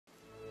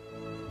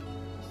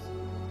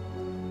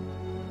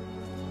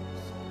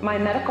My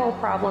medical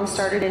problem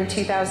started in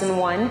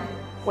 2001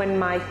 when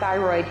my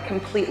thyroid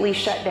completely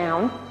shut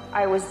down.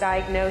 I was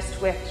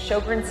diagnosed with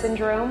Sjogren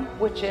syndrome,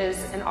 which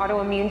is an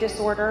autoimmune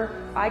disorder.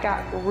 I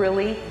got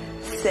really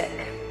sick.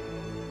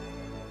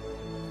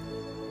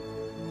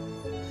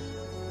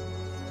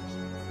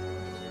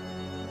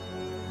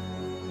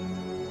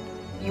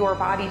 Your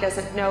body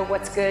doesn't know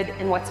what's good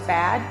and what's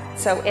bad,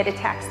 so it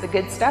attacks the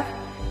good stuff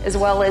as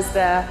well as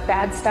the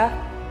bad stuff.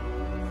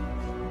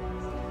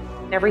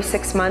 Every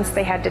 6 months,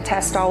 they had to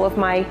test all of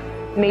my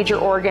major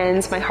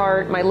organs, my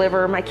heart, my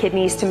liver, my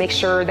kidneys, to make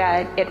sure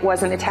that it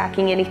wasn't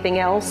attacking anything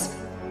else.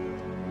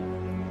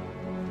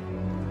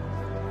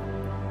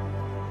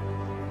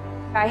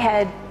 I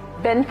had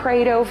been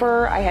prayed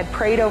over, I had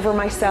prayed over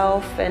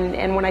myself,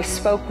 and when I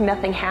spoke,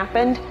 nothing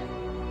happened.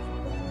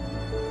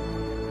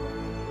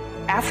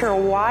 After a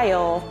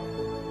while,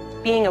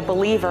 being a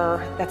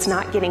believer that's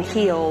not getting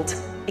healed,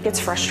 it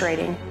gets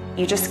frustrating.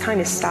 You just kind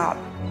of stop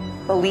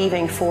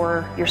believing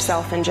for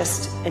yourself and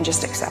just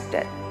accept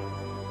it.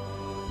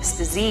 This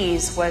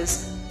disease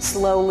was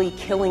slowly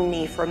killing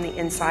me from the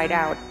inside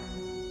out.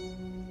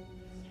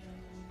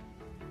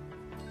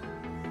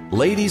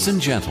 Ladies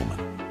and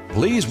gentlemen,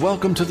 please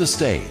welcome to the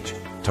stage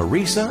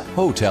Teresa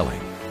Houghteling.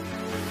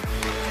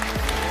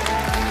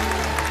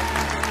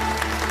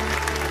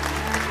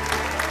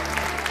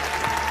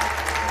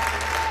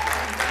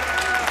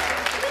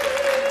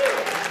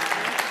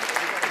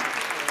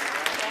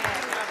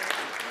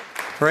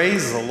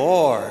 Praise the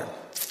Lord.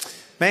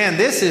 Man,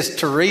 this is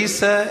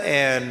Teresa,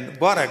 and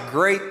what a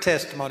great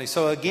testimony.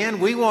 So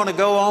again, we want to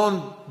go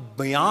on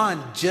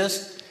beyond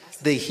just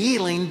the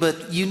healing,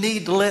 but you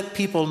need to let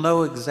people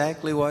know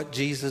exactly what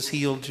Jesus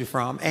healed you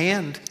from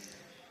and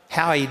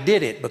how he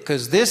did it,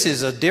 because this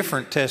is a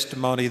different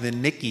testimony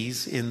than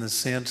Nikki's in the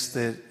sense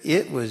that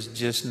it was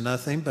just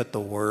nothing but the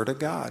Word of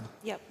God.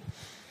 Yep.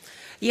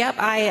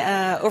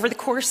 Over the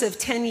course of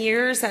 10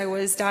 years, I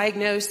was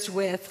diagnosed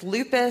with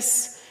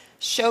lupus,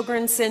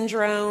 Sjogren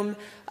syndrome,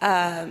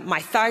 my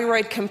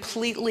thyroid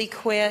completely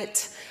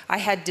quit. I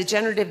had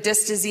degenerative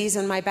disc disease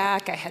in my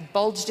back. I had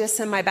bulge discs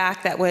in my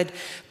back that would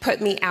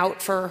put me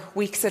out for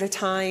weeks at a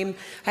time.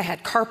 I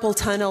had carpal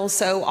tunnel.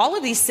 So all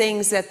of these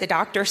things that the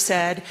doctor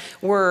said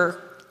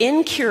were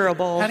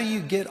incurable. How do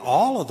you get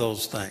all of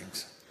those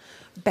things?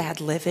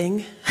 Bad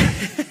living.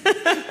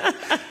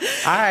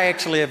 I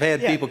actually have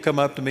had people come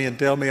up to me and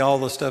tell me all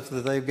the stuff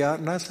that they've got,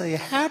 and I say,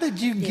 how did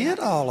you get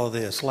all of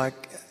this?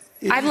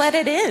 I let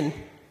it in.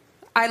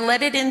 I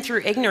let it in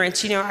through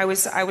ignorance. You know, I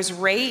was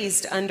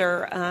raised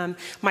under,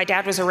 my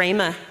dad was a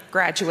Rhema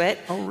graduate.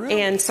 Oh,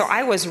 really? And so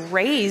I was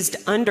raised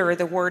under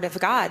the Word of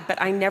God, but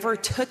I never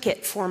took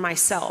it for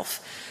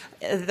myself.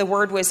 The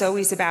Word was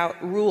always about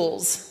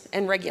rules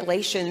and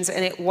regulations,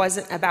 and it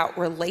wasn't about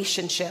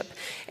relationship.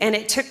 And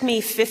it took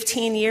me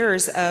 15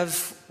 years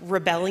of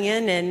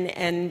rebellion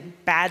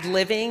and bad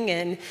living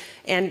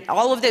and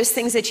all of those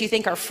things that you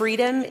think are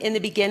freedom in the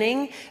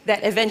beginning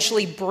that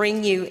eventually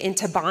bring you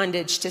into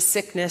bondage to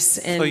sickness.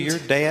 And so your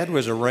dad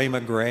was a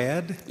Rhema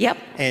grad? Yep.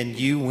 And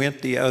you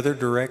went the other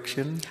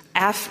direction?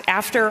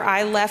 After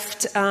I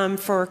left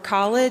for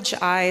college,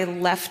 I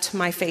left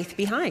my faith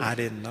behind. I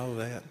didn't know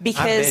that.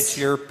 Because I bet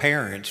your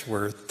parents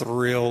were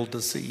thrilled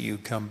to see you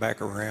come back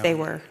around. They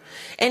were.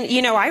 And,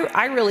 you know,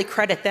 I really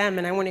credit them,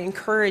 and I want to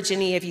encourage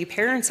any of you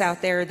parents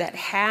out there that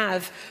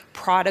have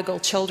prodigal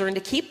children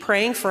to keep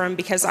praying for them,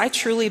 because I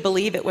truly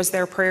believe it was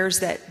their prayers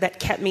that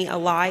kept me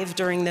alive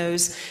during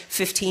those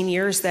 15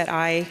 years that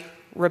I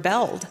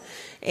rebelled.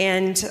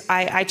 And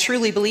I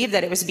truly believe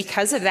that it was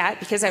because of that,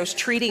 because I was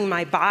treating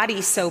my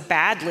body so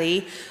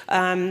badly,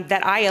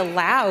 that I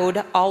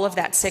allowed all of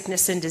that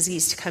sickness and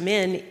disease to come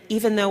in,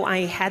 even though I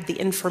had the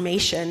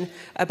information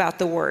about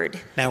the Word.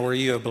 Now, were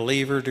you a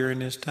believer during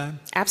this time?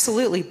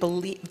 Absolutely.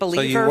 Believer,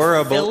 so you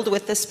were filled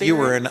with the Spirit. You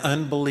were an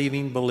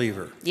unbelieving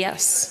believer.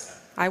 Yes,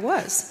 I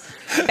was.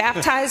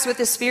 Baptized with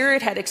the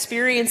Spirit, had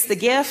experienced the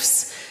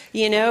gifts,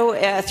 you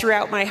know,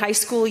 throughout my high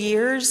school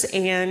years,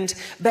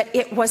 but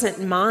it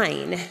wasn't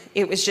mine.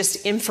 It was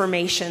just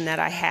information that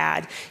I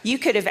had. You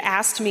could have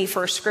asked me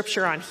for a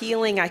scripture on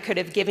healing. I could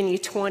have given you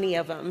 20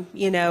 of them.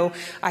 You know,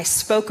 I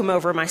spoke them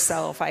over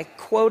myself. I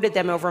quoted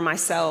them over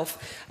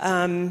myself.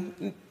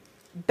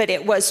 But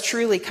it was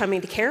truly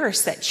coming to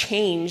Charis that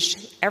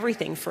changed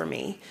everything for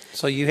me.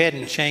 So you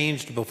hadn't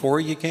changed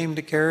before you came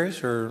to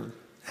Charis, or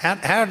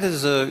how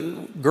does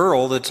a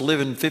girl that's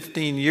living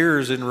 15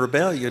 years in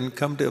rebellion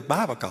come to a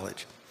Bible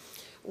college?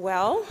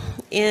 Well,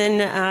 in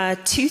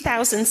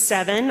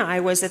 2007, I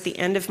was at the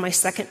end of my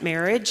second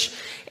marriage,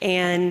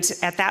 and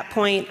at that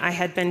point, I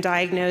had been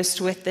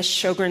diagnosed with the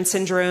Sjogren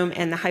syndrome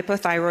and the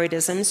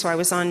hypothyroidism, so I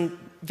was on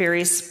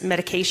various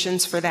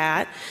medications for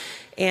that.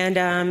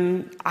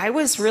 And I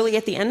was really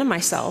at the end of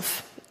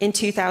myself in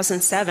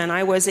 2007.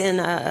 I was in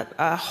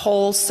a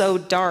hole so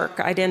dark,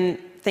 I didn't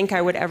think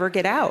I would ever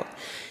get out.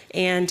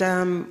 And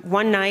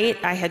one night,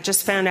 I had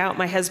just found out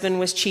my husband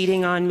was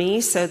cheating on me,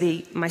 so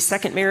my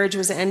second marriage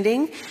was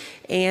ending.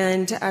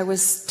 And I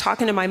was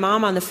talking to my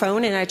mom on the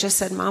phone, and I just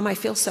said, "Mom, I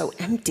feel so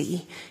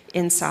empty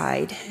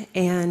inside."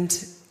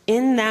 And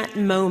in that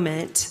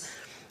moment,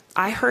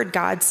 I heard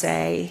God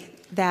say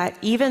that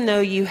even though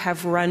you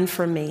have run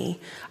from me,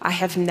 I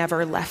have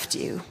never left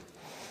you.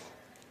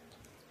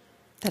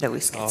 That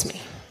always gets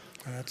me.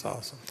 That's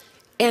awesome.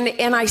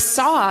 And I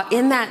saw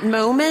in that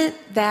moment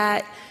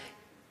that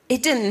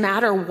it didn't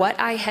matter what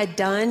I had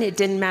done. It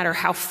didn't matter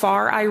how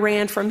far I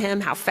ran from him,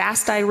 how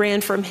fast I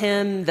ran from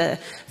him, the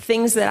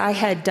things that I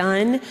had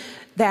done,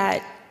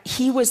 that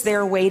he was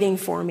there waiting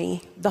for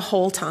me the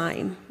whole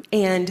time.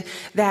 And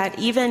that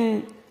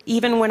even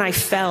when I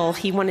fell,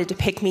 he wanted to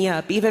pick me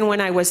up. Even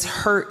when I was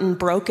hurt and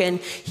broken,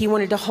 he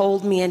wanted to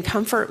hold me and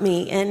comfort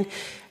me. And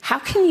how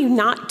can you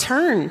not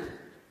turn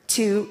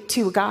to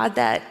a God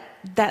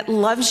that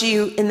loves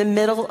you in the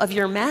middle of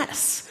your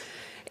mess?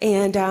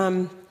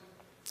 And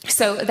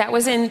so that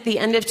was in the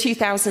end of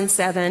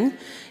 2007.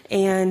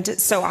 And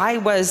so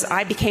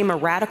I became a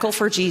radical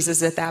for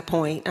Jesus at that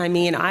point. I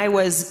mean, I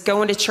was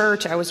going to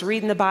church, I was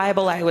reading the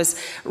Bible, I was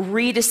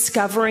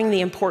rediscovering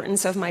the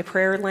importance of my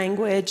prayer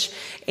language,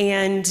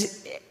 and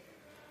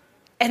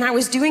I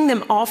was doing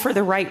them all for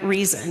the right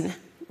reason.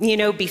 You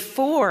know,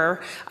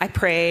 before I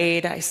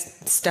prayed, I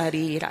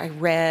studied, I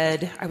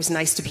read, I was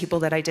nice to people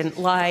that I didn't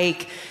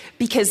like,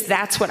 because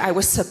that's what I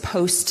was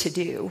supposed to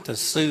do. To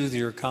soothe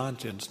your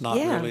conscience, not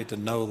really to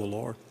know the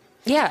Lord.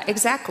 Yeah,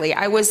 exactly.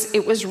 It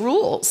was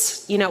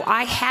rules. You know,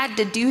 I had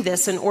to do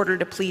this in order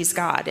to please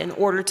God, in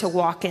order to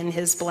walk in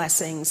his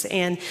blessings.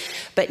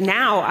 But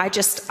now I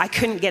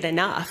couldn't get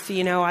enough.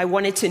 You know, I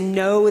wanted to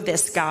know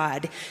this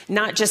God,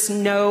 not just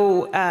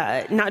know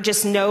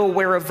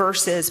where a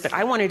verse is, but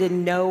I wanted to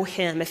know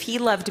him. If he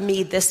loved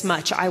me this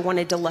much, I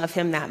wanted to love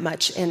him that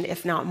much, and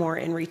if not more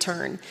in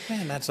return.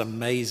 Man, that's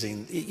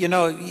amazing. You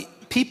know,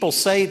 people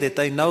say that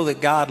they know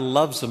that God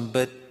loves them,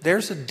 but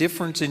there's a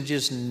difference in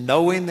just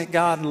knowing that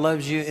God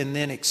loves you and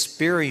then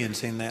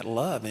experiencing that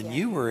love. And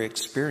you were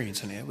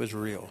experiencing it. It was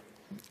real.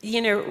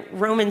 You know,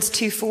 Romans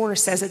 2:4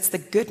 says it's the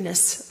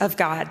goodness of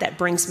God that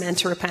brings men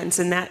to repentance.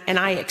 And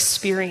I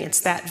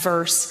experienced that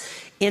verse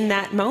in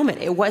that moment.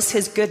 It was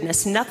his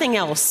goodness, nothing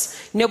else.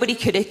 Nobody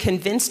could have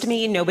convinced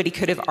me. Nobody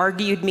could have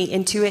argued me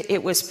into it.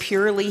 It was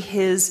purely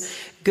his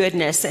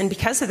goodness. And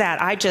because of that,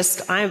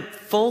 I'm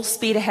full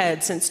speed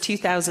ahead since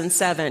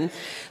 2007.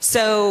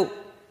 So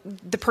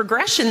the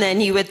progression,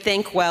 then you would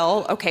think,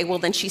 well, okay, well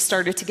then she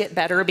started to get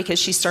better because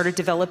she started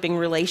developing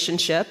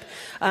relationship.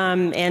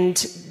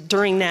 And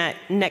during that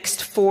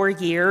next 4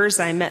 years,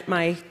 I met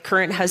my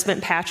current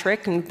husband,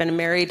 Patrick, and been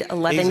married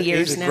 11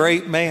 years now. He's a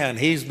great man.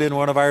 He's been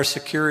one of our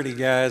security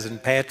guys,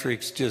 and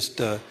Patrick's just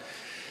a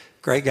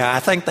great guy.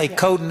 I think they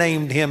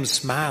codenamed him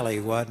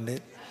Smiley, wasn't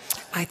it?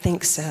 I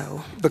think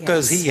so.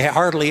 Because he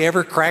hardly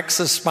ever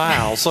cracks a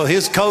smile, so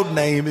his code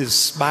name is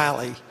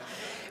Smiley.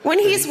 When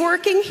he's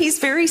working, he's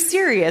very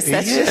serious.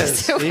 That's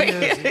just the way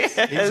it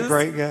is. He's a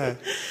great guy.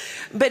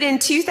 But in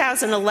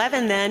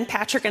 2011, then,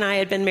 Patrick and I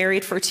had been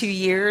married for 2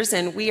 years,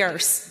 and we are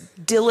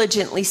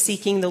diligently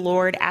seeking the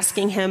Lord,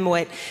 asking him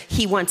what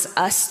he wants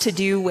us to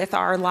do with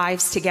our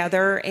lives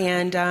together.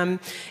 And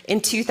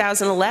in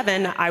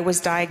 2011, I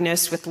was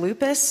diagnosed with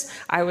lupus.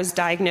 I was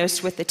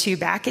diagnosed with the 2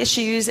 back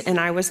issues,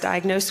 and I was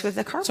diagnosed with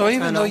the carpal tunnel. So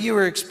even though you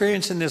were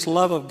experiencing this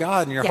love of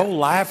God and your whole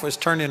life was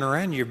turning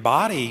around, your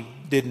body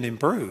didn't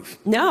improve.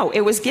 No,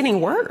 it was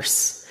getting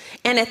worse.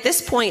 And at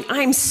this point,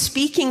 I'm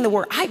speaking the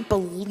word. I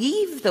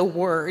believe the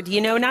word. You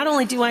know, not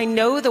only do I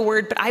know the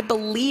word, but I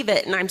believe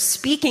it, and I'm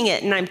speaking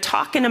it, and I'm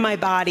talking to my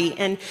body,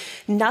 and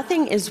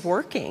nothing is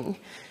working.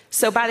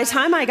 So by the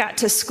time I got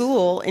to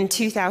school in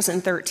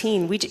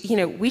 2013, we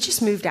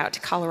just moved out to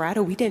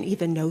Colorado. We didn't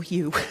even know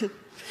you.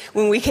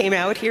 When we came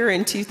out here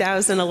in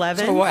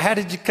 2011. So how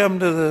did you come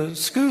to the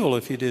school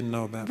if you didn't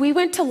know about it? We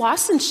went to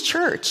Lawson's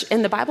Church,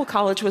 and the Bible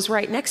college was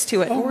right next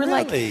to it. Oh, and we're really?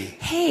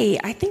 like, hey,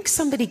 I think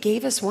somebody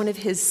gave us one of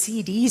his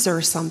CDs or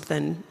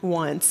something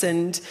once.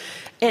 And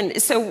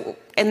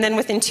then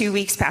within 2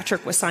 weeks,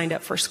 Patrick was signed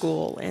up for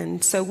school.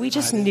 And so we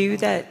just knew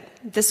that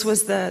this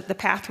was the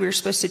path we were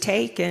supposed to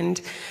take. And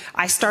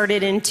I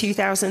started in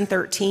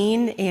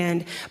 2013.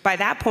 And by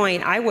that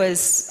point, I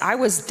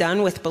was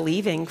done with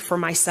believing for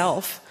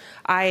myself.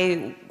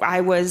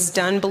 I was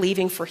done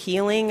believing for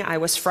healing. I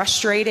was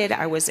frustrated.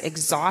 I was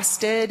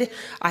exhausted.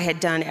 I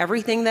had done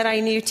everything that I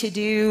knew to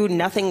do.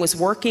 Nothing was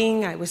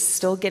working. I was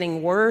still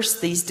getting worse.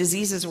 These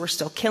diseases were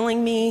still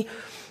killing me,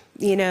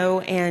 you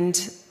know. And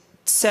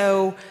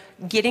so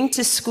getting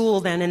to school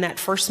then in that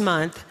first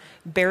month,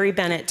 Barry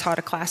Bennett taught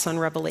a class on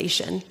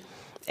Revelation.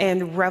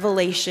 And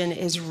Revelation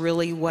is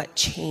really what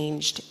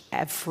changed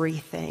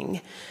everything.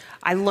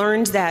 I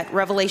learned that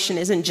Revelation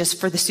isn't just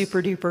for the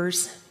super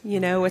dupers,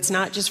 you know, it's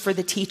not just for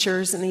the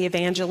teachers and the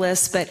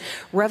evangelists, but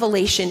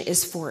Revelation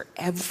is for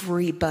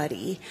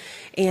everybody.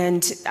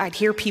 And I'd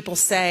hear people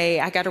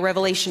say, I got a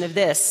revelation of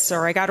this,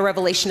 or I got a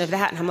revelation of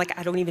that. And I'm like,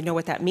 I don't even know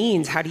what that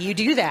means. How do you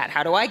do that?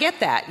 How do I get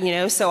that? You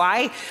know, so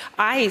I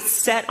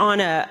set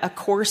on a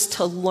course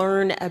to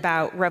learn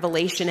about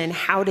Revelation and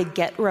how to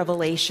get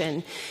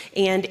revelation.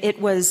 And it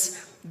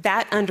was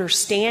that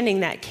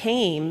understanding that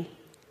came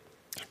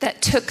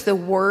that took the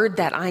word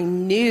that I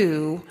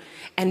knew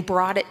and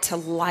brought it to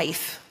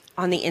life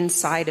on the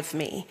inside of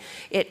me.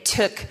 It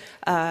took,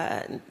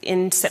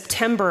 in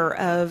September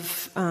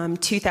of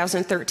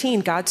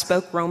 2013, God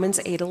spoke Romans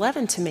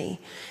 8:11 to me.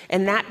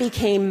 And that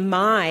became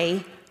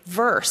my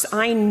verse.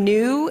 I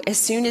knew as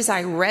soon as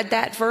I read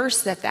that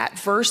verse that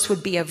verse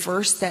would be a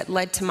verse that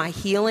led to my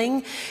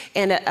healing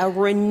and a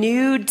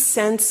renewed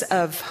sense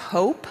of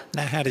hope.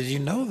 Now, how did you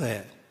know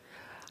that?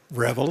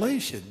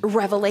 Revelation,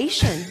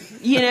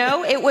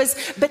 it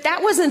was, but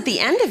that wasn't the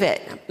end of it.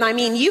 I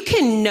mean, you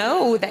can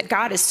know that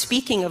God is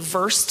speaking a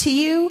verse to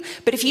you,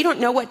 but if you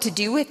don't know what to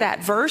do with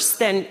that verse,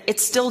 then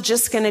it's still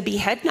just going to be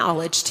head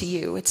knowledge to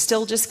you. It's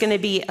still just going to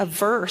be a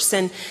verse.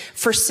 And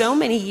for so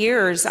many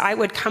years, I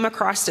would come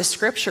across a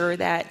scripture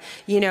that,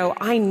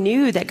 I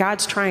knew that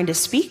God's trying to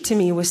speak to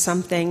me with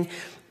something,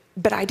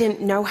 but I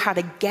didn't know how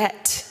to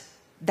get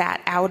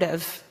that out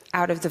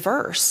of the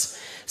verse.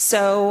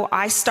 So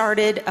I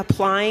started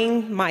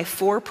applying my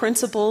 4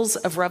 principles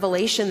of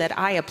revelation that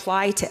I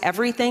apply to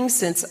everything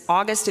since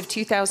August of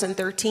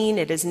 2013.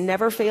 It has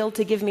never failed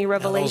to give me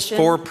revelation.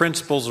 Now, those 4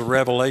 principles of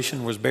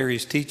revelation was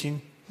Barry's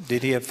teaching?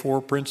 Did he have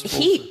 4 principles?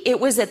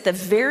 It was at the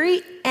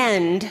very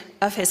end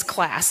of his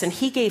class, and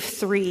he gave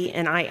 3,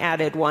 and I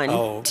added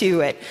 1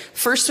 to it.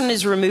 First one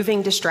is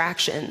removing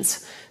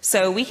distractions.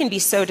 So we can be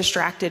so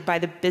distracted by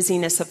the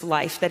busyness of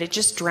life that it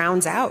just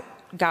drowns out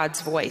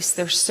God's voice.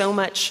 There's so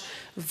much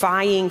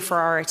vying for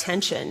our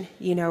attention,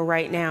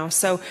 right now.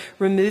 So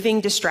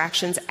removing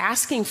distractions,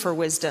 asking for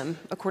wisdom.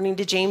 According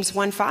to James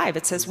 1:5,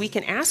 it says we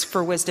can ask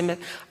for wisdom.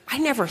 I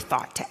never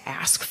thought to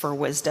ask for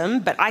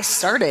wisdom, but I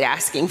started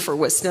asking for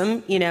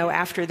wisdom,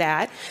 after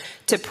that.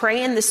 To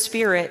pray in the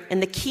Spirit.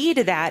 And the key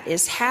to that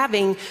is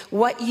having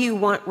what you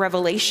want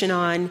revelation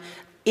on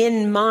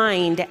in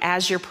mind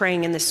as you're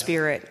praying in the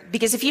Spirit.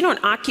 Because if you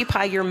don't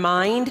occupy your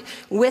mind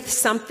with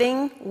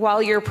something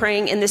while you're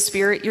praying in the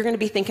Spirit, you're going to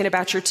be thinking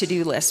about your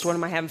to-do list. What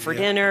am I having for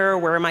dinner?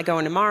 Where am I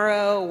going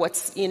tomorrow? What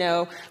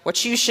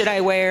shoes should I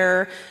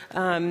wear?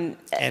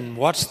 And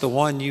what's the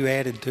one you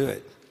added to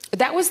it?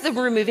 That was the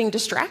removing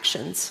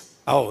distractions.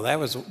 Oh, that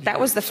was the first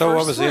one. So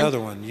what was the other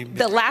one?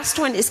 The last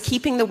one is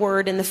keeping the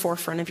Word in the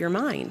forefront of your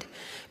mind.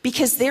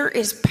 Because there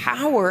is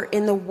power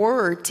in the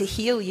Word to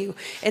heal you.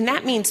 And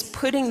that means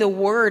putting the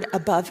Word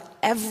above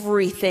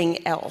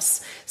everything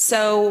else.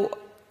 So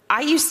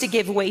I used to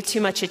give way too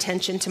much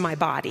attention to my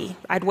body.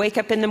 I'd wake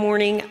up in the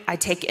morning,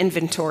 I'd take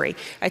inventory.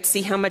 I'd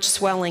see how much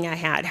swelling I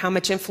had, how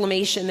much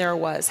inflammation there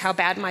was, how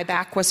bad my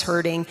back was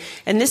hurting.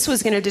 And this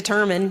was going to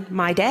determine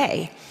my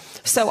day.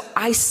 So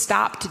I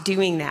stopped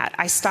doing that.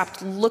 I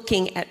stopped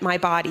looking at my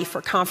body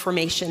for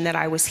confirmation that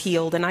I was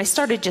healed. And I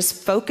started just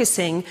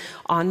focusing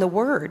on the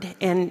Word.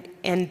 And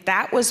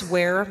that was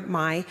where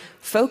my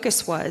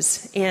focus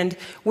was. And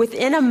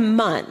within a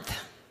month,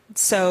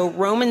 so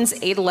Romans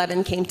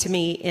 8:11 came to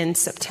me in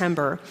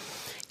September.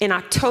 In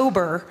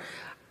October,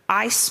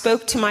 I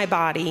spoke to my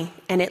body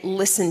and it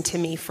listened to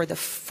me for the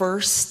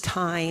first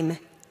time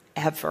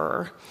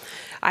ever.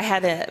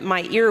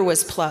 My ear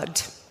was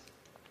plugged.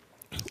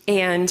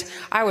 And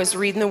I was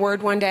reading the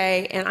Word one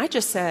day, and I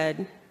just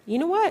said, you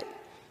know what?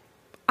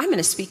 I'm going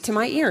to speak to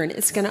my ear, and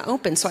it's going to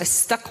open. So I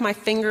stuck my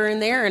finger in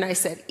there, and I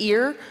said,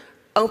 ear,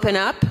 open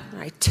up. And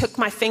I took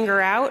my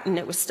finger out, and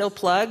it was still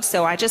plugged,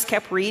 so I just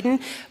kept reading.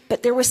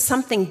 But there was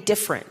something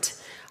different.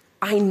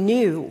 I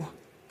knew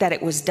that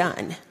it was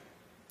done,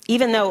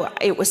 even though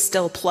it was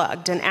still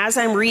plugged. And as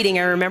I'm reading,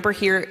 I remember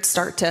hear it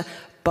start to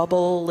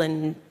bubble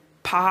and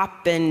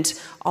pop, and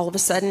all of a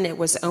sudden it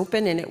was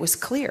open, and it was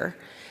clear.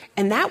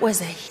 And that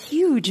was a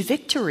huge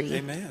victory.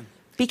 Amen.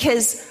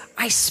 Because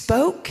I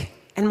spoke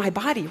and my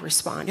body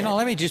responded.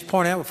 Let me just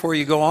point out before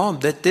you go on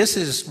that this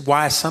is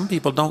why some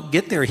people don't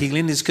get their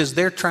healing, is because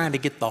they're trying to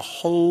get the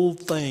whole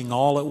thing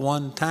all at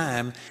one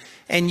time.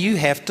 And you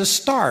have to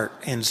start,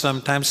 and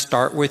sometimes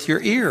start with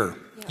your ear.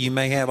 Yeah. You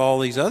may have all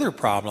these other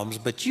problems,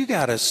 but you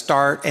got to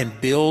start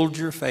and build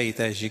your faith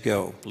as you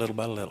go, little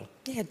by little.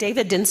 Yeah,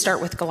 David didn't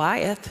start with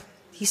Goliath.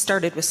 He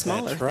started with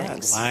smaller That's right.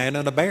 things. Lion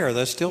and a bear,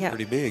 that's still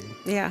pretty big.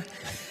 Yeah.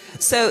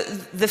 So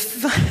the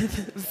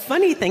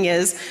funny thing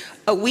is,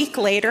 a week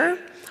later,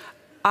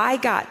 I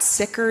got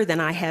sicker than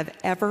I have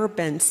ever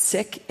been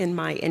sick in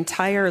my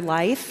entire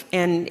life.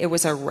 And it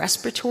was a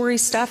respiratory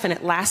stuff, and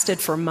it lasted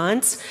for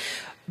months.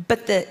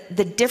 But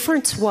the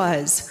difference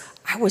was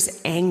I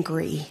was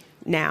angry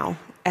now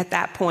at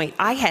that point.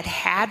 I had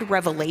had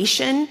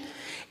revelation,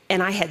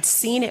 and I had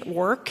seen it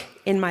work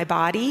in my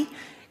body.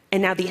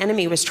 And now the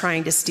enemy was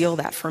trying to steal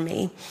that from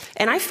me.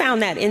 And I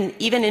found that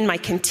even in my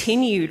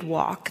continued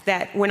walk,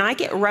 that when I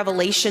get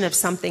revelation of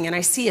something and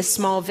I see a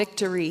small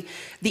victory,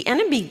 the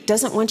enemy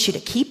doesn't want you to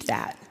keep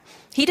that.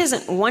 He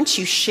doesn't want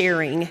you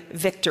sharing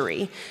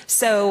victory.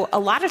 So a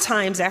lot of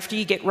times after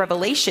you get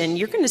revelation,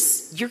 you're going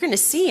to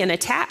see an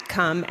attack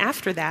come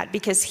after that,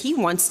 because he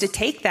wants to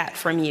take that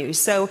from you.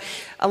 So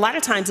a lot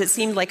of times it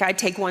seemed like I'd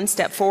take one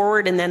step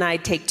forward and then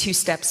I'd take 2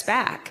 steps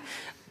back.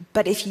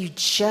 But if you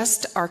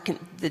just are,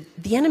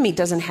 the enemy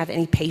doesn't have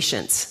any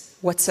patience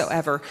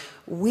whatsoever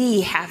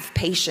we have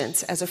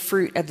patience as a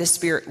fruit of the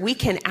Spirit. We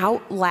can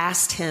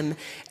outlast him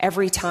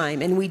every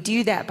time. And we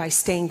do that by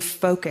staying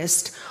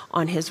focused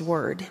on his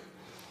word.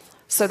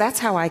 So that's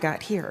how I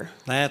got here.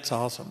 That's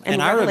awesome.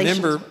 And I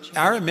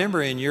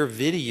remember in your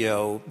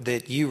video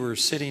that you were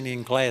sitting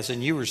in class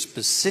and you were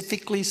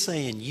specifically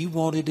saying you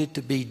wanted it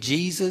to be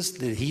Jesus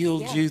that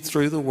healed you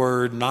through the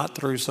word, not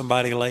through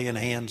somebody laying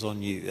hands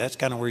on you. That's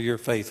kind of where your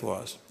faith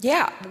was.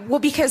 Yeah. Well,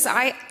 because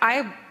I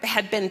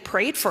had been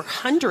prayed for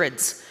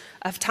hundreds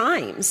of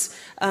times.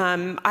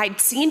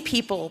 I'd seen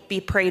people be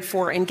prayed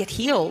for and get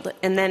healed,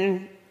 and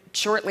then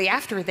shortly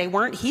after they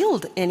weren't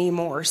healed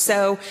anymore.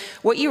 So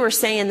what you were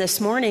saying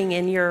this morning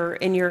in your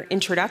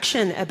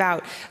introduction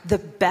about the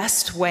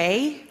best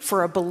way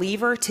for a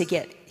believer to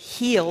get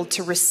healed,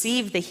 to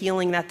receive the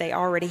healing that they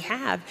already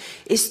have,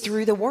 is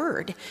through the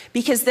word.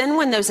 Because then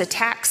when those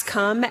attacks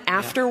come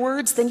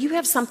afterwards, then you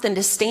have something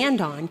to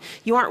stand on.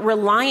 You aren't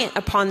reliant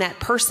upon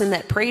that person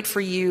that prayed for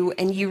you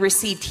and you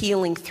received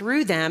healing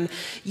through them.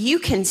 You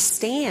can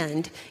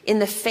stand in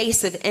the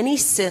face of any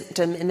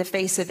symptom, in the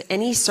face of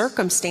any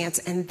circumstance,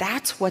 and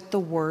that's what the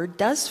word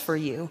does for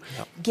you,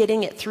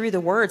 getting it through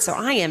the word. So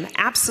I am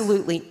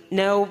absolutely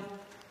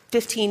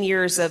 15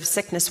 years of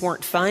sickness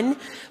weren't fun,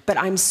 but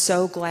I'm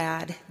so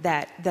glad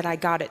that I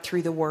got it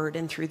through the word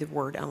and through the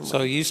word only.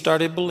 So you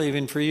started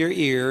believing for your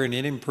ear and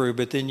it improved,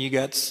 but then you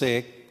got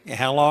sick.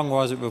 How long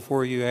was it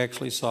before you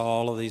actually saw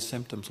all of these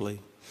symptoms leave?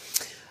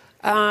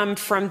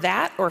 From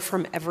that or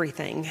from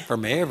everything?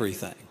 From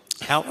everything.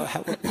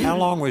 How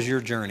long was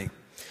your journey?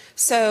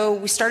 So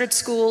we started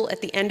school at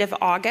the end of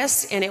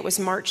August, and it was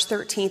March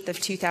 13th of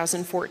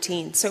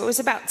 2014. So it was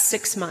about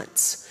 6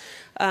 months.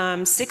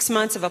 6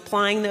 months of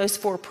applying those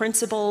 4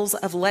 principles,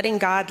 of letting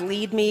God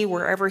lead me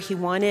wherever he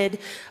wanted.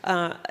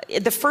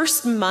 The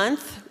first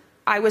month,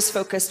 I was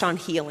focused on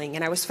healing,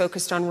 and I was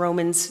focused on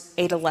Romans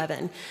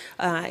 8:11.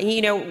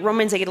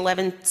 Romans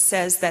 8:11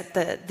 says that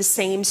the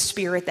same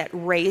Spirit that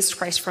raised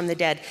Christ from the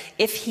dead,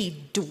 if he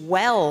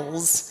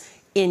dwells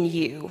in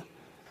you,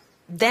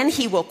 then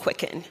he will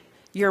quicken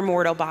your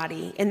mortal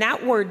body. And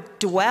that word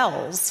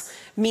dwells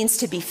means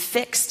to be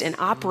fixed and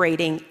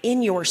operating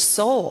in your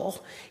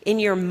soul, in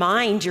your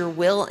mind, your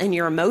will, and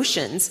your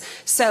emotions.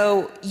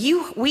 So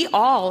we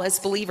all as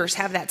believers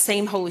have that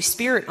same Holy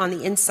Spirit on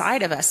the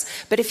inside of us.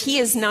 But if he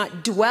is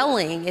not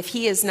dwelling, if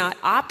he is not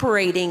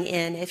operating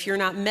in, if you're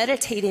not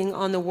meditating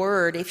on the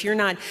word, if you're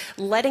not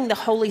letting the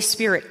Holy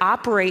Spirit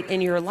operate in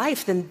your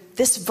life, then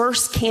this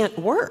verse can't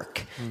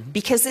work,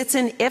 because it's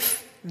an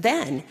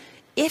if-then.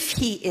 If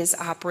he is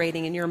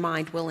operating in your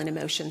mind, will, and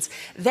emotions,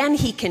 then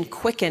he can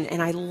quicken.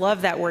 And I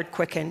love that word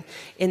quicken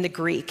in the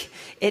Greek.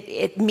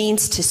 It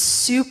means to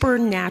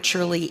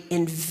supernaturally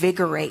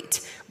invigorate,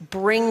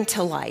 bring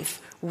to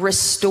life,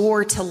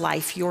 restore to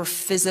life your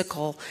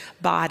physical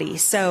body.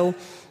 So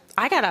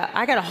I got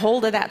a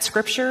hold of that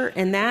scripture,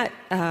 and that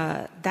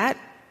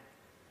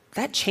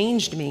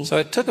changed me. So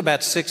it took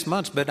about 6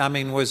 months, but I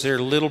mean, was there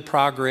little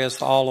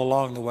progress all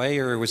along the way,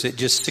 or was it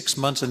just 6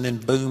 months and then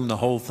boom, the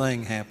whole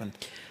thing happened?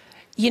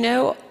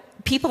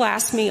 People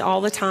ask me all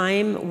the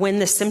time when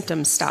the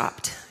symptoms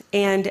stopped.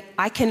 And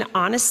I can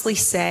honestly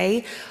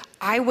say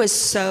I was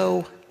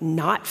so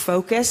not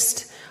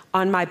focused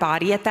on my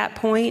body at that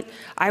point.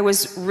 I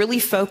was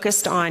really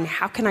focused on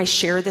how can I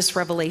share this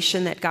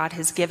revelation that God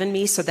has given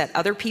me so that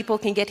other people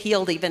can get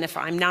healed even if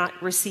I'm not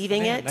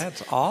receiving it.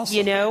 That's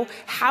awesome.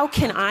 How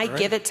can I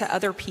give it to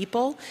other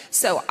people?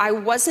 So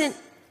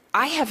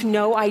I have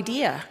no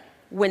idea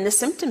when the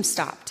symptoms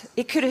stopped.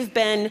 It could have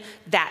been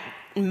that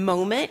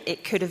moment.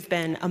 It could have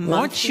been a month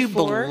Once you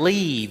before.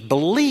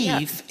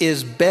 believe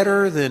is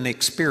better than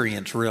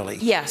experience, really.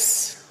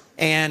 Yes.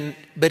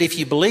 But if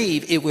you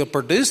believe, it will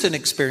produce an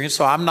experience.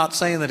 So I'm not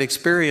saying that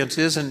experience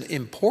isn't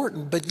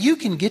important, but you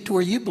can get to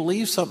where you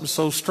believe something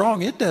so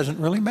strong, it doesn't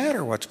really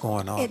matter what's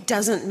going on. It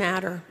doesn't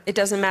matter. It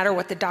doesn't matter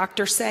what the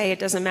doctors say. It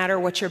doesn't matter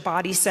what your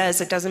body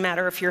says. It doesn't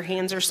matter if your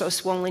hands are so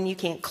swollen you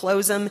can't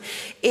close them.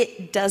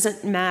 It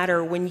doesn't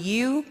matter. When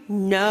you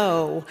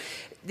know,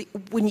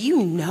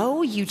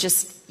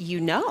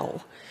 you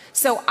know.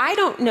 So I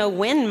don't know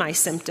when my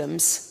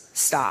symptoms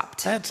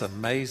stopped. That's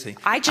amazing.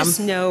 I just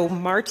know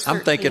March 13th.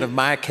 I'm thinking of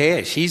Mike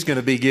Cash. He's going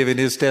to be giving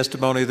his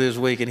testimony this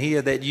week, and he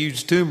had that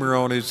huge tumor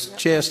on his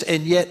chest,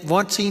 and yet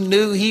once he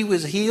knew he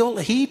was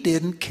healed, he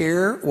didn't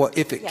care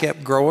if it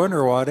kept growing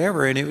or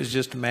whatever, and it was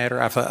just a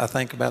matter, I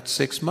think, about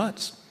 6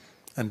 months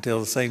until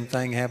the same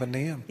thing happened to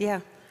him.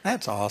 Yeah.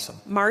 That's awesome.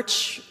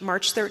 March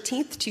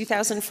 13th,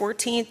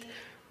 2014,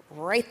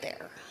 right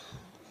there.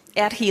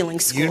 At healing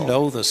school. You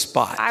know the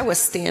spot. I was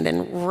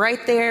standing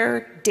right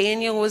there.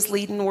 Daniel was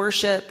leading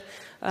worship.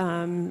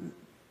 Adam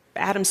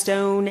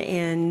Stone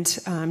and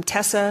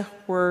Tessa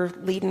were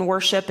leading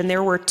worship. And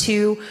there were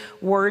 2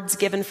 words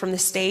given from the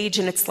stage.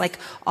 And it's like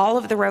all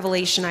of the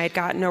revelation I had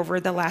gotten over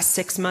the last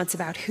 6 months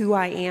about who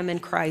I am in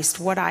Christ,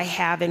 what I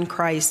have in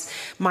Christ,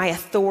 my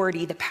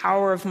authority, the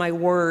power of my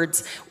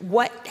words,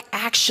 what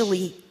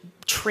actually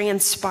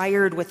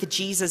transpired with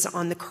Jesus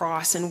on the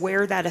cross and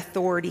where that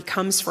authority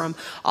comes from,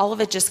 all of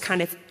it just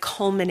kind of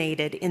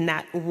culminated in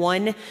that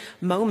one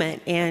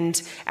moment.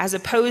 And as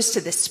opposed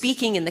to the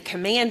speaking and the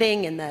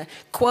commanding and the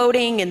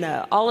quoting and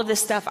all of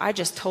this stuff, I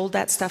just told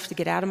that stuff to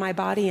get out of my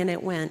body, and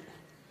it went.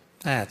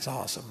 That's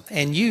awesome.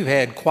 And you've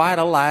had quite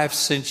a life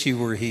since you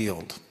were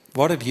healed.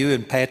 What have you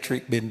and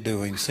Patrick been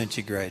doing since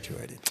you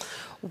graduated?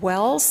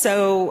 Well,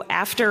 so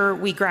after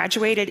we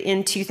graduated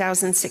in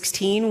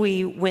 2016,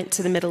 we went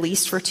to the Middle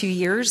East for 2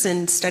 years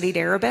and studied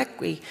Arabic.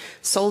 We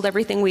sold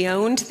everything we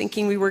owned,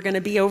 thinking we were going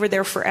to be over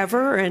there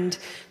forever. And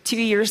 2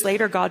 years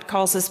later, God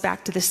calls us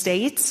back to the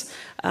States.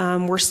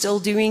 We're still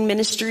doing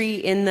ministry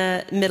in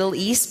the Middle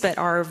East, but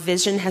our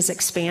vision has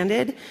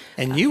expanded.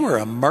 And you were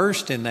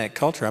immersed in that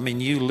culture. I mean,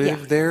 you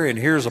lived there, and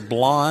here's a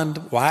blonde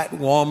white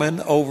woman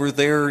over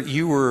there.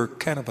 You were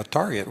kind of a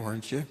target,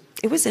 weren't you?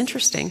 It was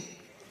interesting.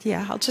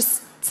 Yeah, I'll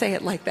just say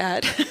it like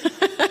that.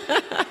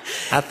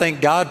 I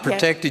think God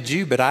protected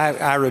you, but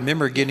I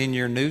remember getting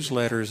your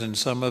newsletters, and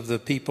some of the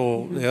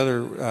people, the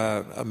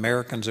other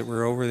Americans that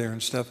were over there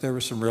and stuff, there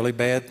were some really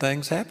bad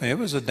things happening. It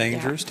was a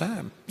dangerous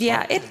time.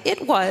 Yeah,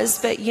 it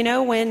was. But, you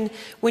know, when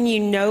you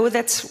know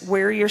that's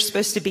where you're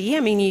supposed to be, I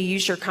mean, you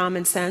use your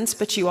common sense,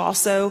 but you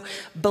also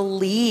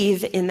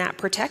believe in that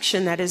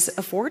protection that is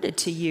afforded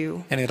to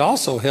you. And it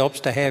also helps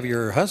to have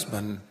your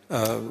husband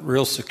a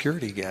real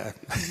security guy.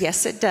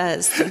 Yes, it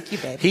does. Thank you,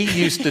 babe. He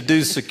used to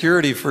do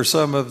security for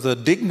some of the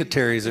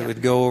dignitaries that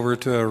would go over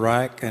to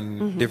Iraq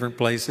and different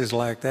places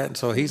like that. And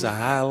so he's a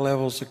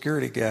high-level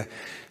security guy.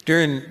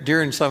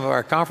 During some of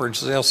our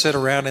conferences, they'll sit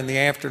around in the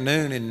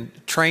afternoon and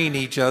train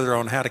each other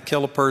on how to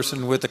kill a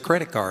person with a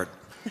credit card.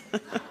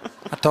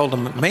 I told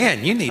them,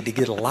 man, you need to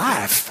get a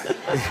life.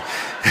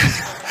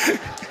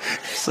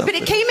 But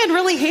it came in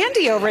really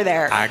handy over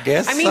there. I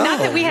guess I mean, so. not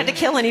that we had to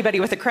kill anybody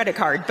with a credit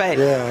card, but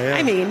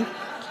I mean,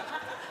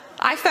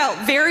 I felt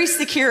very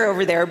secure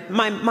over there.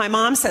 My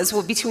mom says,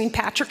 well, between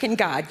Patrick and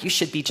God, you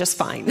should be just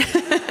fine.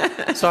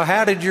 So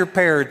how did your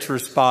parents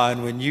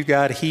respond when you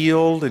got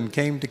healed and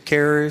came to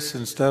Charis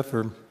and stuff?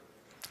 Or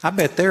I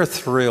bet they're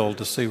thrilled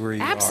to see where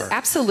you are.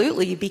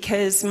 Absolutely,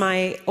 because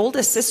my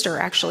oldest sister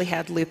actually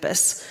had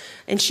lupus,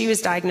 and she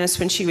was diagnosed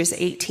when she was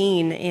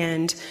 18,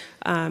 and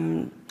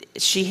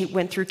she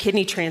went through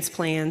kidney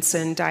transplants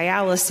and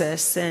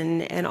dialysis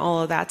and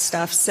all of that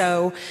stuff.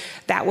 So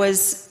that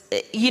was,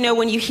 you know,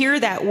 when you hear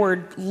that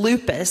word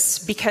lupus,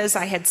 because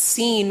I had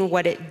seen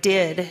what it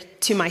did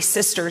to my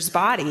sister's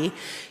body,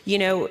 you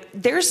know,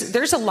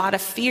 there's a lot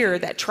of fear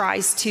that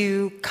tries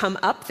to come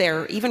up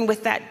there, even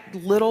with that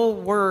little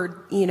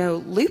word, you know,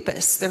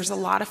 lupus. There's a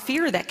lot of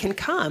fear that can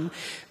come,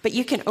 but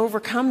you can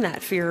overcome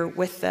that fear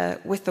with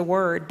the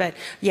word. But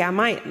yeah,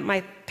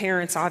 my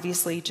parents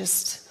obviously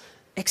just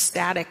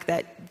ecstatic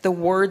that the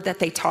word that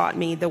they taught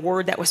me, the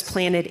word that was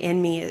planted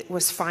in me, it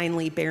was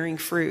finally bearing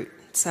fruit.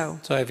 So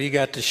have you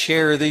got to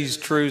share these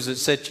truths that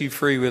set you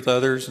free with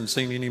others and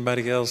seen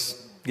anybody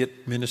else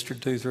get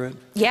ministered to through it?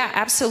 Yeah,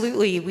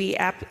 absolutely. We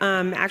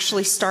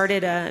actually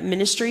started a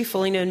ministry,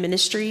 Fully Known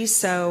Ministries.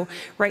 So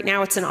right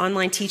now it's an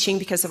online teaching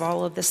because of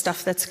all of the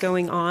stuff that's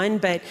going on.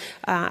 But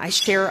I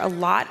share a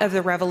lot of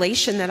the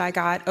revelation that I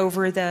got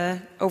over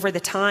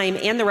the time,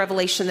 and the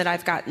revelation that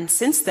I've gotten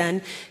since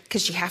then,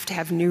 because you have to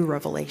have new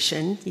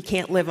revelation. You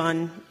can't live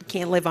on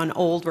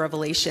old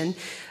revelation.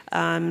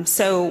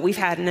 So we've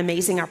had an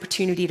amazing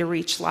opportunity to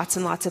reach lots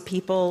and lots of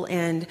people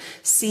and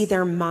see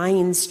their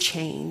minds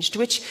changed,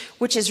 which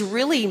is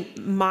really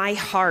my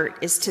heart,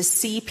 is to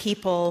see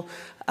people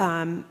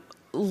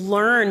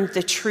learn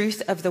the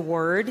truth of the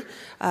word,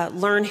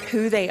 learn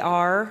who they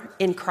are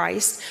in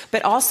Christ,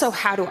 but also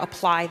how to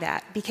apply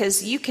that.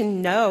 Because you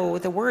can know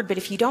the word, but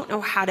if you don't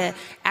know how to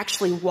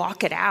actually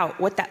walk it out,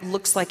 what that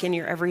looks like in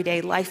your everyday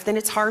life, then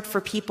it's hard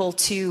for people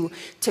to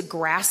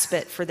grasp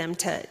it, for them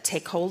to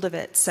take hold of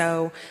it.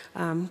 So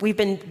we've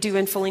been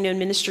doing Fully Known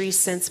Ministries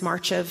since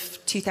March of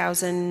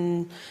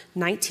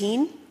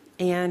 2019,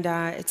 and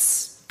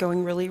it's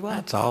going really well.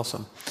 That's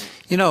awesome.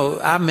 You know,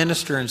 I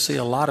minister and see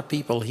a lot of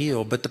people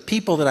heal, but the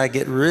people that I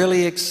get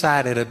really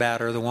excited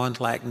about are the ones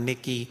like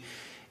Nikki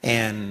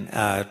and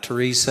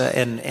Teresa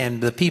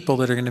and the people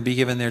that are going to be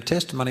giving their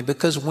testimony,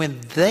 because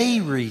when they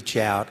reach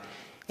out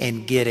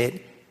and get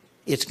it,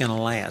 it's going to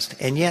last.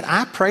 And yet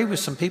I pray with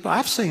some people.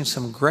 I've seen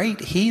some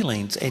great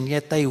healings, and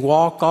yet they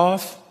walk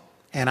off,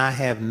 and I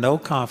have no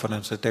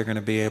confidence that they're going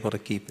to be able to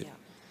keep it. Yeah.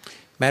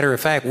 Matter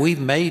of fact, we've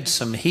made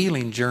some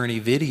healing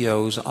journey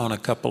videos on a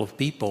couple of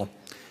people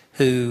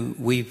who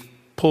we've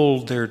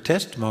pulled their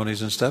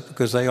testimonies and stuff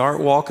because they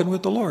aren't walking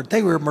with the Lord.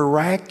 They were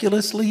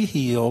miraculously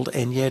healed,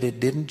 and yet it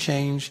didn't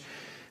change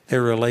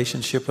their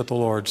relationship with the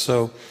Lord.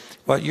 So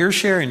what you're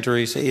sharing,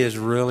 Teresa, is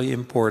really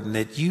important,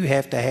 that you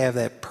have to have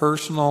that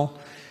personal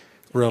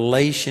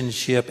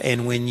relationship,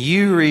 and when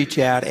you reach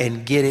out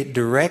and get it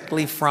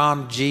directly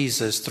from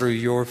Jesus through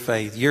your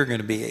faith, you're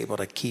going to be able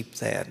to keep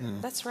that.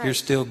 And that's right. You're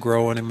still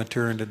growing and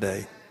maturing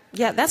today.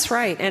 Yeah, that's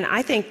right. And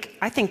I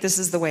think this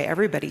is the way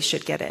everybody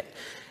should get it.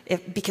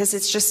 Because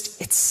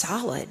it's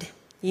solid.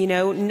 You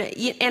know,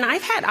 and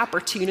I've had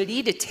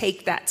opportunity to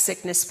take that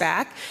sickness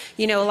back.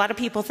 You know, a lot of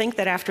people think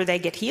that after they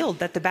get healed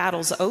that the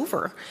battle's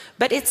over,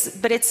 but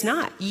it's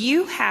not.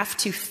 You have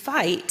to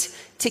fight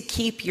to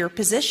keep your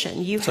position.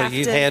 So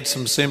you've had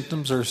some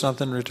symptoms or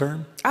something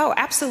return? Oh,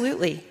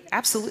 absolutely.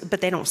 Absolutely.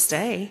 But they don't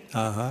stay.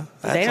 Uh-huh.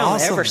 They don't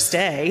ever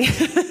stay.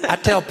 I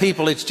tell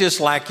people it's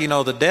just like, you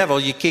know, the devil,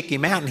 you kick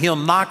him out and he'll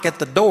knock at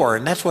the door.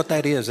 And that's what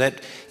that is.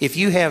 That if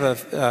you have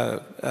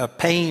a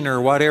pain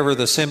or whatever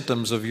the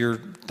symptoms of your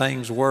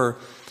things were,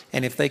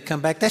 and if they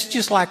come back, that's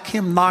just like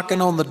him knocking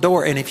on the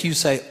door. And if you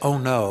say, oh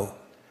no,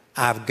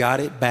 I've got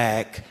it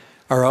back,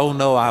 or, oh,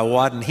 no, I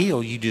wasn't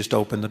healed, you just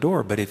open the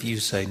door. But if you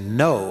say,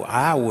 no,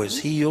 I was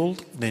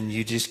healed, then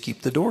you just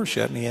keep the door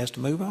shut and he has to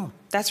move on.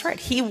 That's right.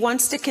 He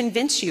wants to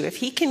convince you. If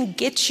he can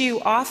get you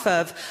off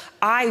of,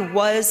 I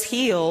was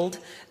healed,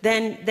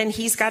 then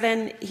he's got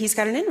an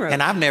inroad.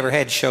 And I've never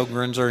had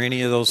Sjogren's or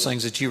any of those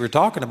things that you were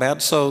talking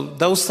about. So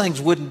those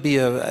things wouldn't be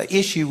an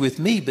issue with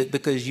me, but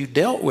because you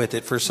dealt with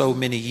it for so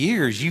many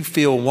years, you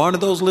feel one of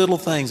those little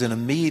things and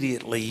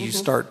immediately you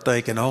start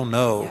thinking, oh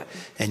no,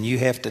 and you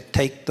have to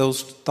take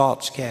those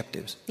thoughts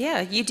captives.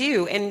 Yeah, you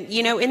do. And,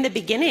 you know, in the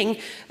beginning,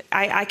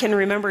 I can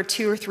remember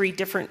 2 or 3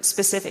 different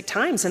specific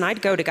times, and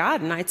I'd go to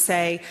God and I'd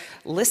say,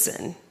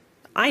 listen,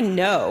 I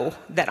know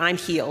that I'm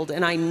healed,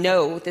 and I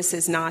know this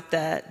is not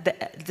the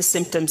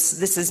symptoms,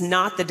 this is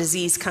not the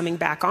disease coming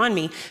back on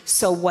me,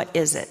 so what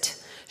is it?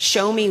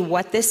 Show me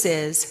what this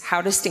is,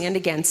 how to stand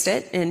against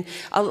it. And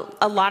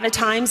a lot of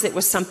times it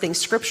was something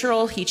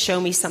scriptural. He'd show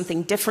me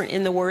something different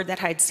in the word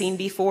that I'd seen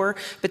before.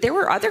 But there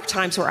were other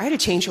times where I had to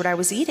change what I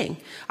was eating.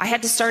 I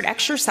had to start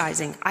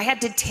exercising. I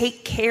had to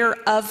take care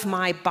of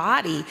my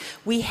body.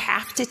 We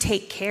have to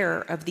take care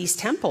of these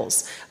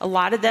temples. A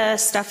lot of the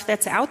stuff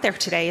that's out there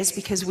today is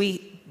because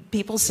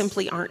people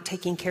simply aren't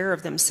taking care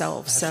of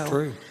themselves. That's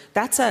true.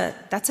 That's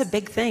a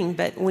big thing.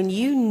 But when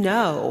you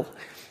know,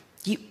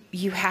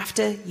 you have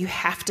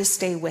to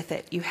stay with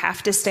it. You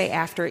have to stay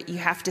after it. You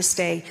have to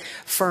stay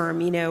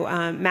firm. You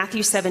know,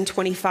 Matthew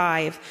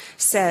 7:25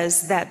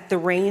 says that the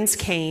rains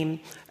came,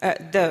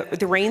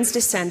 the rains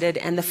descended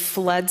and the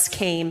floods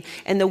came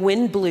and the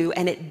wind blew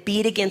and it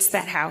beat against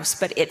that house,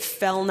 but it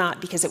fell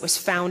not because it was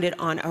founded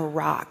on a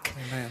rock.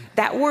 Amen.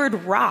 That word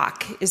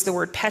rock is the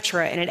word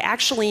Petra, and it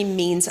actually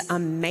means a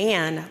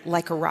man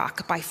like a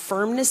rock by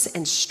firmness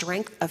and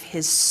strength of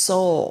his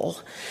soul.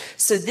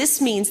 So this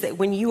means that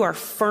when you are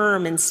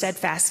firm and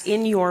steadfast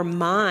in your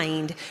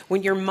mind,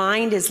 when your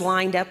mind is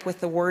lined up with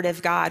the word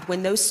of God,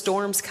 when those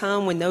storms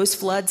come, when those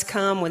floods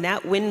come, when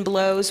that wind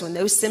blows, when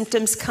those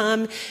symptoms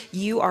come,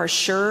 you are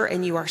sure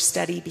and you are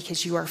steady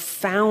because you are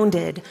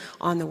founded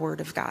on the word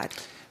of God.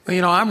 Well,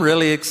 you know, I'm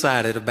really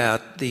excited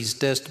about these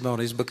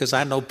testimonies because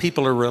I know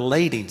people are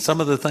relating.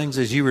 Some of the things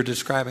as you were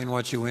describing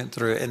what you went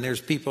through, and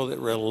there's people that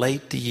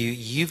relate to you.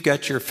 You've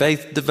got your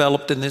faith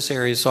developed in this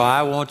area, so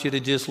I want you to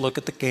just look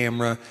at the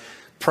camera,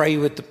 pray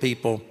with the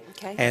people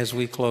as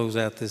we close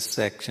out this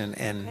section.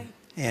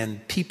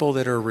 And people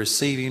that are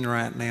receiving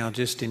right now,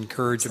 just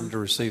encourage them to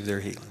receive their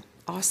healing.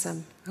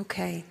 Awesome.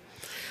 Okay.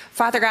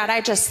 Father God,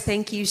 I just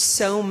thank you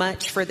so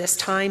much for this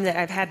time that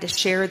I've had to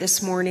share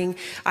this morning.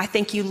 I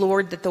thank you,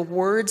 Lord, that the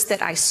words that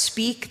I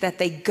speak, that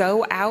they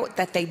go out,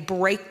 that they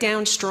break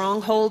down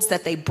strongholds,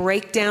 that they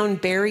break down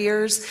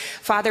barriers.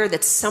 Father,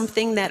 that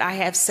something that I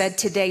have said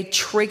today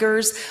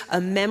triggers a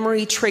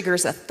memory,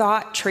 triggers a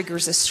thought,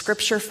 triggers a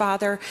scripture,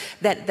 Father,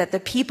 that the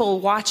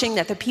people watching,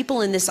 that the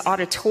people in this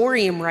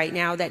auditorium right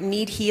now that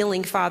need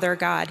healing, Father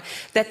God,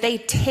 that they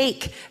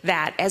take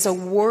that as a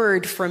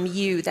word from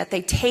you, that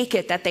they take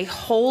it, that they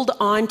hold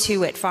on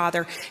to it,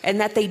 Father, and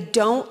that they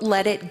don't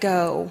let it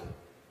go.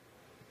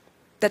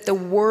 That the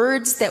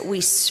words that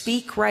we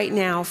speak right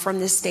now from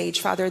this stage,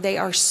 Father, they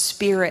are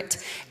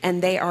spirit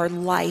and they are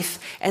life,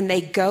 and they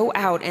go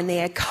out and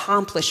they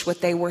accomplish what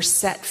they were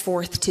set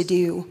forth to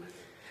do.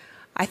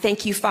 I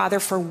thank you, Father,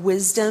 for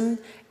wisdom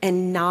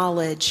and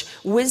knowledge,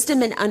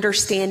 wisdom and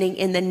understanding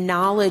in the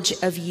knowledge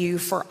of you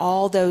for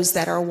all those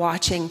that are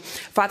watching.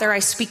 Father, I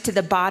speak to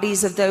the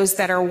bodies of those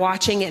that are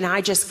watching, and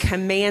I just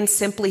command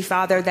simply,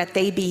 Father, that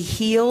they be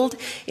healed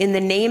in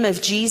the name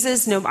of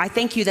Jesus. No, I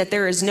thank you that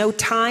there is no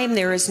time,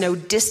 there is no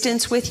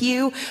distance with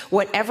you.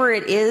 Whatever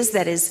it is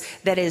that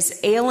is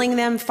ailing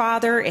them,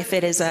 Father, if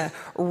it is a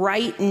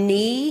right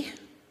knee,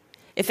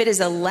 if it is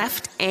a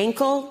left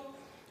ankle,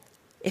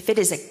 if it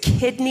is a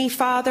kidney,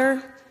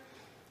 Father,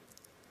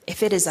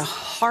 if it is a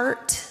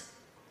heart,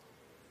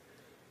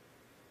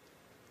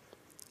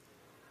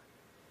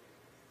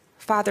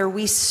 Father,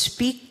 we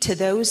speak to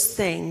those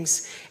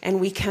things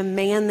and we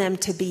command them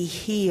to be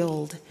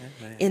healed.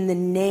 Amen. In the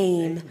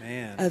name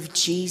of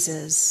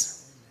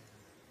Jesus.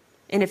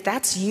 And if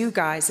that's you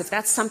guys, if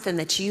that's something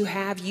that you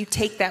have, you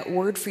take that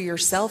word for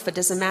yourself. It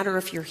doesn't matter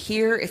if you're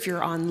here, if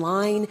you're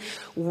online,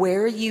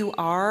 where you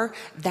are,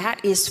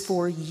 that is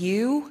for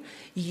you.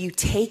 You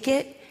take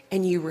it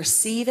and you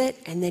receive it,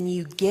 and then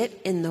you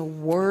get in the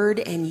word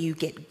and you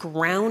get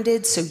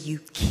grounded so you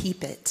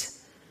keep it.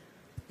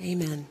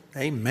 Amen.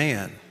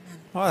 Amen.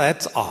 Well,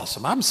 that's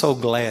awesome. I'm so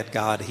glad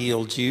God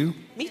healed you.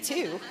 Me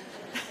too.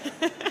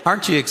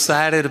 Aren't you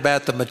excited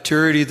about the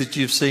maturity that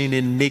you've seen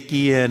in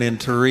Nikki and in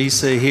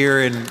Teresa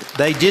here? And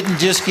they didn't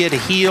just get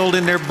healed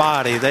in their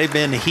body. They've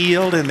been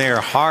healed in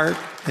their heart,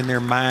 in their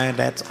mind.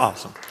 That's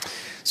awesome.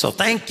 So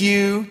thank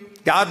you.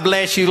 God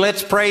bless you.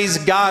 Let's praise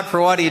God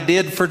for what he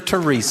did for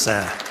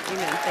Teresa.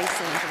 Amen.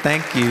 Thanks, Andrew.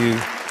 Thank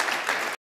you.